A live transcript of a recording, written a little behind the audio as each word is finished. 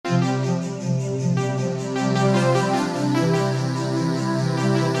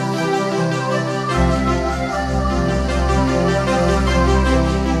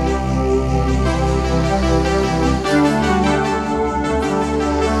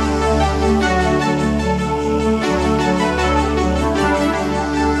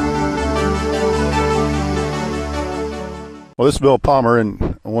Well, this is Bill Palmer,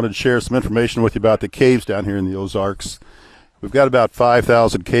 and I wanted to share some information with you about the caves down here in the Ozarks. We've got about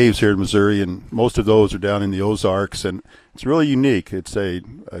 5,000 caves here in Missouri, and most of those are down in the Ozarks, and it's really unique. It's a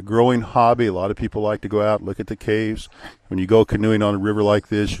growing hobby. A lot of people like to go out and look at the caves. When you go canoeing on a river like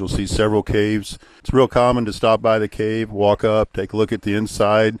this, you'll see several caves. It's real common to stop by the cave, walk up, take a look at the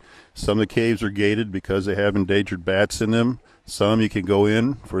inside. Some of the caves are gated because they have endangered bats in them. Some you can go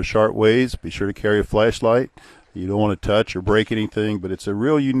in for a short ways. Be sure to carry a flashlight. You don't want to touch or break anything, but it's a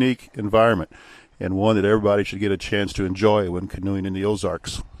real unique environment and one that everybody should get a chance to enjoy when canoeing in the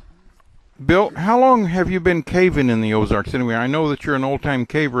Ozarks. Bill, how long have you been caving in the Ozarks anyway? I know that you're an old-time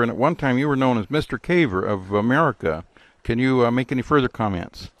caver, and at one time you were known as Mr. Caver of America. Can you make any further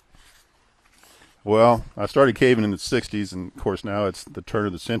comments? Well, I started caving in the 60s, and of course now it's the turn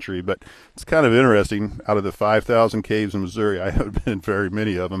of the century, but it's kind of interesting. Out of the 5,000 caves in Missouri, I haven't been in very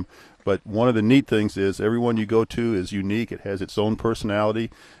many of them, but one of the neat things is every one you go to is unique. It has its own personality,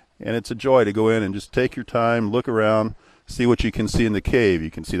 and it's a joy to go in and just take your time, look around, see what you can see in the cave.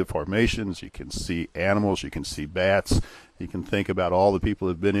 You can see the formations, you can see animals, you can see bats, you can think about all the people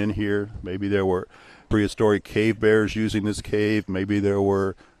that have been in here. Maybe there were prehistoric cave bears using this cave, maybe there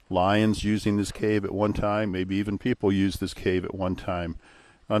were lions using this cave at one time, maybe even people used this cave at one time.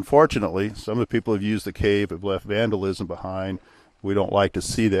 Unfortunately, some of the people who have used the cave have left vandalism behind. We don't like to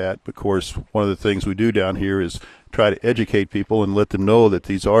see that. Of course, one of the things we do down here is try to educate people and let them know that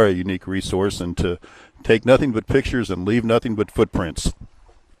these are a unique resource and to take nothing but pictures and leave nothing but footprints.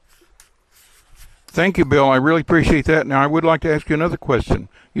 Thank you, Bill. I really appreciate that. Now, I would like to ask you another question.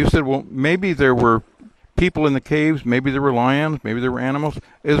 You said, well, maybe there were people in the caves, maybe there were lions, maybe there were animals.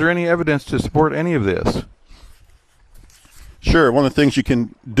 Is there any evidence to support any of this? Sure. One of the things you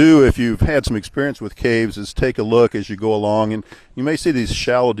can do if you've had some experience with caves is take a look as you go along, and you may see these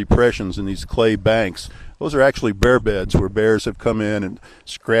shallow depressions in these clay banks. Those are actually bear beds where bears have come in and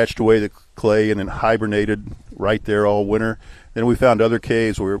scratched away the clay and then hibernated right there all winter. Then we found other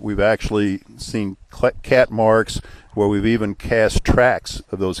caves where we've actually seen cat marks, where we've even cast tracks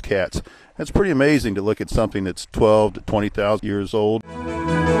of those cats. It's pretty amazing to look at something that's 12 to 20,000 years old.